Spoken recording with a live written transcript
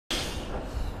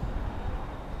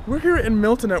We're here in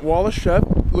Milton at Wallace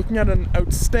Chev, looking at an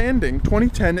outstanding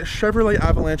 2010 Chevrolet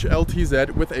Avalanche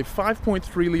LTZ with a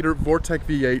 5.3 liter Vortec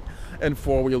V8 and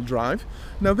four-wheel drive.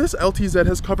 Now this LTZ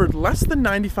has covered less than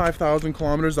 95,000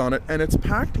 kilometers on it, and it's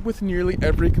packed with nearly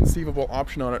every conceivable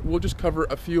option on it. We'll just cover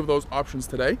a few of those options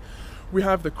today. We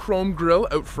have the chrome grille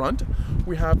out front.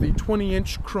 We have the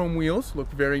 20-inch chrome wheels, look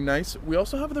very nice. We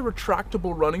also have the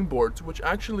retractable running boards, which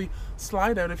actually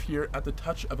slide out of here at the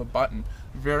touch of a button.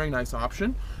 Very nice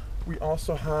option. We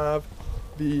also have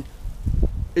the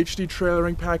HD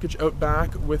trailering package out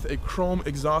back with a chrome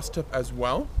exhaust tip as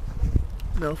well.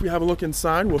 Now if we have a look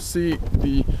inside, we'll see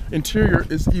the interior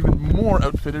is even more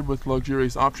outfitted with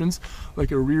luxurious options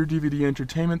like a rear DVD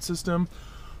entertainment system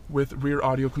with rear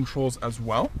audio controls as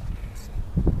well.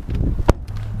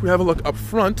 If we have a look up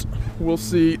front, we'll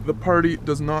see the party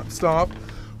does not stop.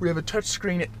 We have a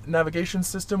touchscreen navigation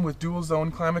system with dual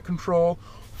zone climate control,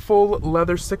 full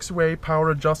leather 6-way power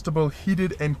adjustable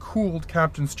heated and cooled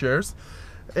captain's chairs,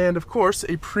 and of course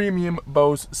a premium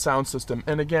BOSE sound system.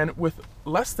 And again, with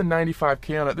less than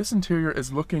 95K on it, this interior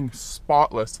is looking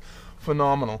spotless,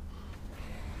 phenomenal.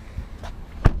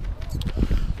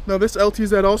 Now this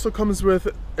LTZ also comes with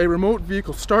a remote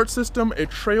vehicle start system, a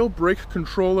trail brake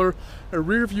controller, a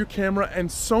rear view camera,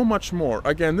 and so much more.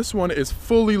 Again, this one is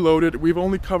fully loaded. We've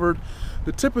only covered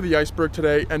the tip of the iceberg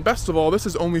today, and best of all, this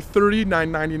is only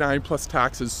 $39.99 plus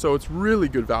taxes, so it's really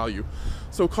good value.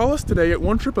 So call us today at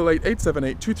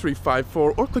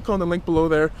 1-888-878-2354 or click on the link below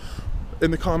there in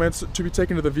the comments to be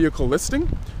taken to the vehicle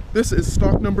listing. This is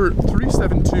stock number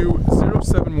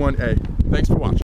 372071A. Thanks for watching.